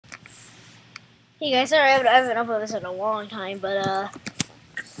Hey guys, sorry I haven't uploaded this in a long time, but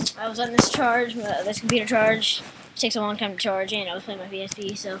I was on this charge, this computer charge. It takes a long time to charge, and I was playing my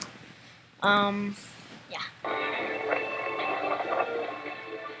PSP, so yeah.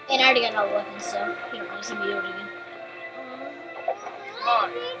 And I already got all the weapons, so you don't really see me do it again. He's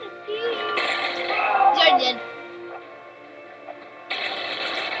already dead.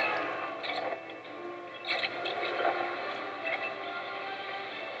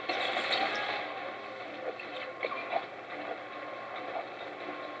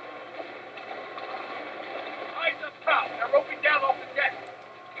 They're roping down off the deck.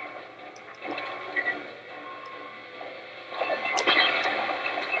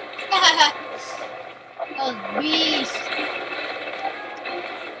 Oh, beast.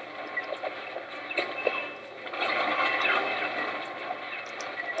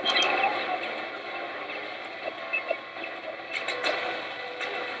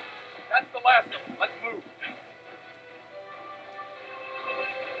 That's the last of them. Let's move.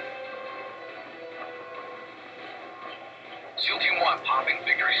 SEAL Team 1 popping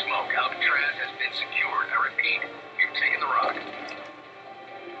victory smoke. Alcatraz has been secured. I repeat, you've taken the rock.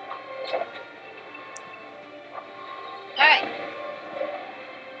 Alright.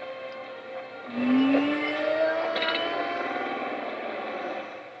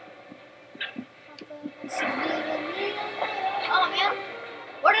 Oh man,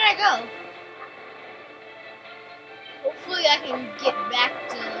 where did I go? Hopefully I can get back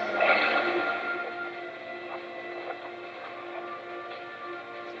to...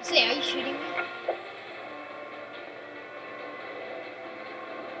 Say, are you shooting me?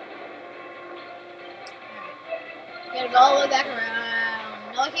 Alright. Gotta go all the way back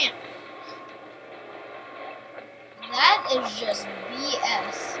around. No, I can't. That is just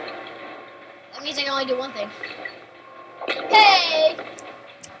BS. That means I can only do one thing. Hey!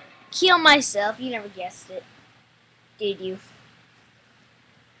 Kill myself. You never guessed it. Did you?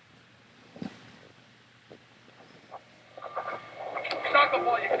 Stock up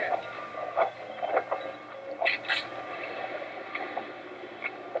all you can.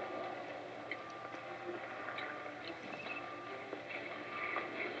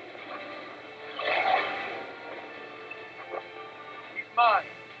 He's mine.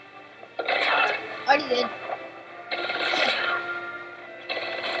 Already did.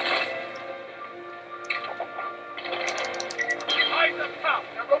 Eyes up top.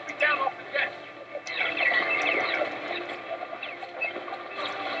 They're roping down off the deck.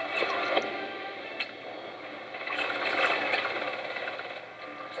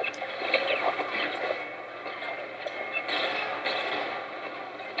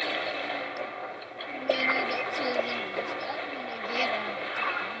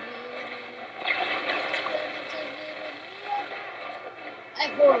 I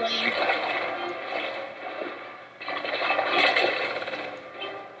poor lane.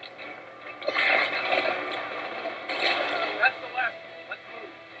 That's the last one.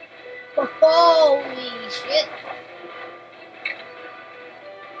 Let's move. Holy shit.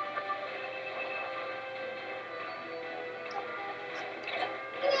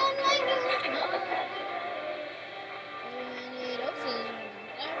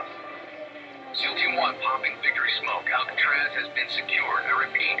 SEAL Team 1 popping victory smoke. Alcatraz has been secured. I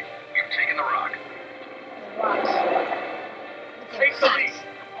repeat, you've taken the rock. Take the lead.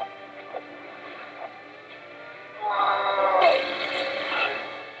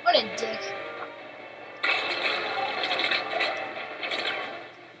 What a dick.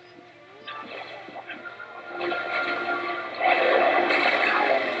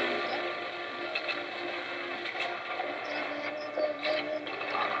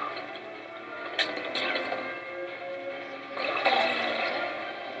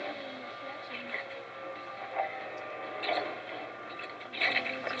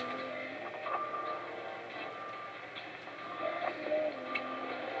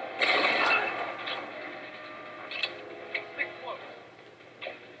 Stick close.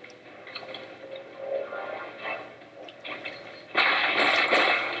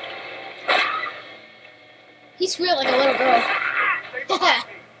 He squealed like a little girl. Stay behind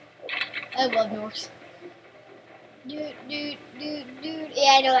me. I love Norks. Dude.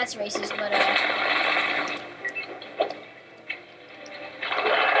 Yeah, I know that's racist, but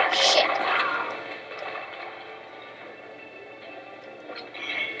shit.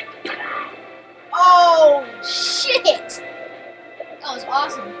 Oh shit! That was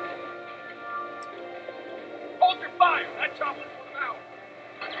awesome. Hold your fire. That chopper's one out.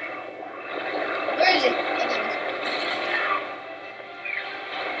 Where is it? There it is.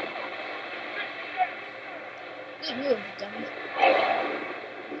 Just move, dummy.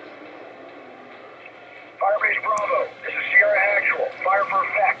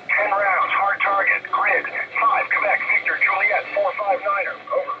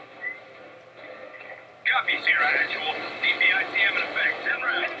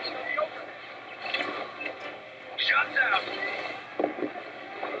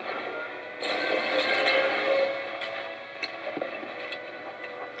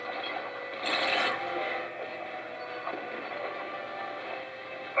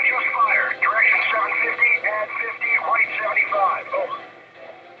 just fired. Direction 750 and 50, right 75. Over.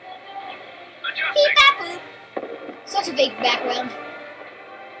 Beep, bap, boop. Such a big background.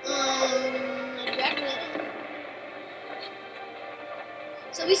 Background.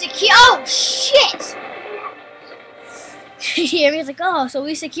 So we secure. Oh shit! You hear me? It's like, oh, so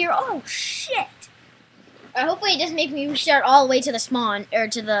we secure. Oh shit! Hopefully it doesn't make me restart all the way to the spawn or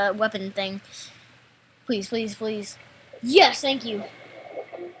to the weapon thing. Please, please, please. Yes, thank you.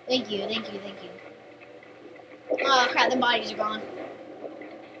 Thank you, thank you, thank you. Oh crap, the bodies are gone.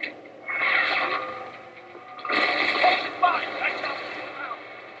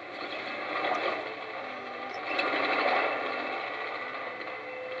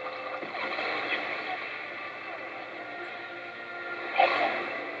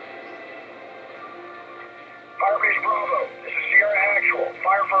 Firebase Bravo, this is Sierra Actual.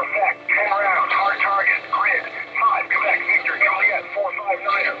 Fire for effect. 10 rounds. Hard target. Grid. 5 Quebec Victor Juliet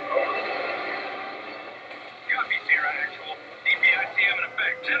 459er. Over. Copy, Sierra Actual. DPITM in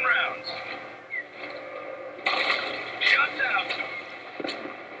effect. 10 rounds. Shots out.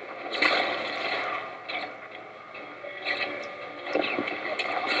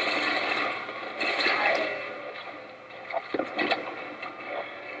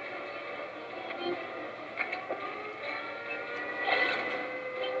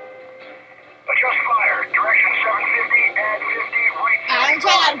 Just fired. Direction 750 and 50, right 75. I'm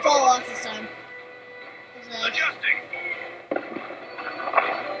trying not to fall off this time. Like, Adjusting.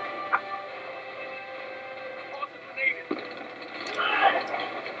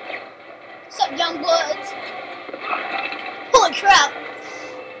 what's up, young bloods? Holy crap!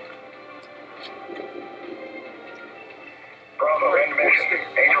 Bravo, end mission.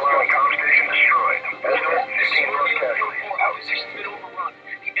 Angel Island comm station destroyed. Estimate 15 first casualties. Our position's been overrun.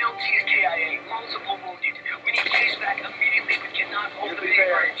 The LT is KIA. Multiple wounded. We need chase back immediately. We cannot hold the big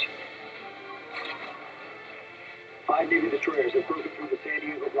bridge. 5 Navy destroyers have broken through the San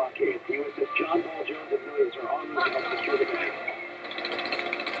Diego blockade. The USS John Paul Jones and millions are en route to help secure the mission.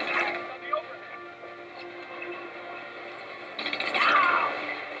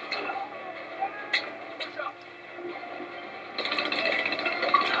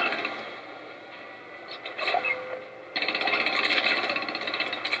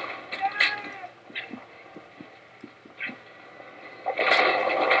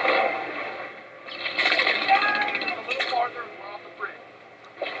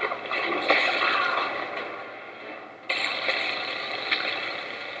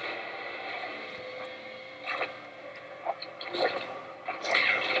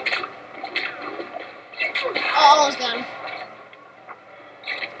 Oh, almost got him.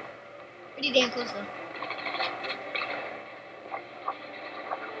 Pretty damn close though.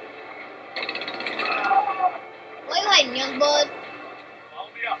 Why are you hiding, young bud? Follow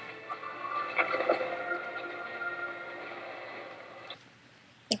me up.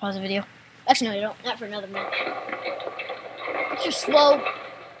 I pause the video. Actually, no, you don't. Not for another minute. It's just slow.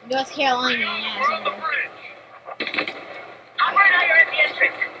 North Carolina, yeah. We're on the bridge. Operator, you're at the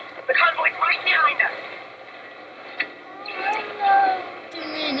entrance. The convoy's right behind us. Too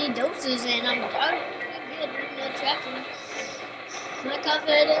many doses and I'm getting no traction. My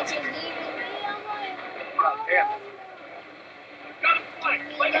confidence is leaving me on my own. God damn it. Got a flank.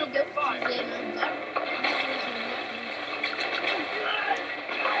 Too Light many up doses the fire. and I'm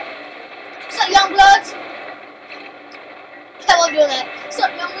What's up, young bloods? I love doing that. What's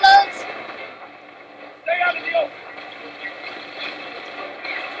up, young bloods? Stay out of the open.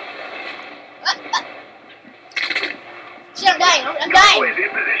 Shit, I'm dying. I'm dying. Convoy is in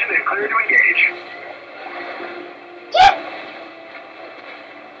position and clear to engage. Yeah.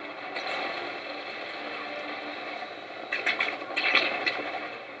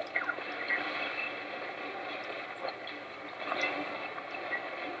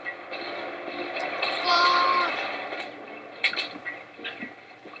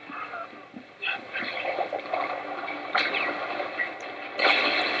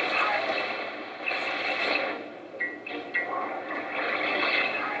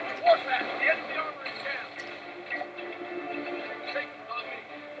 Warpath, the enemy armor is down. Take copy.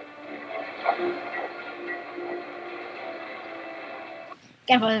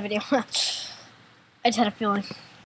 Gotta pause the video. I just had a feeling.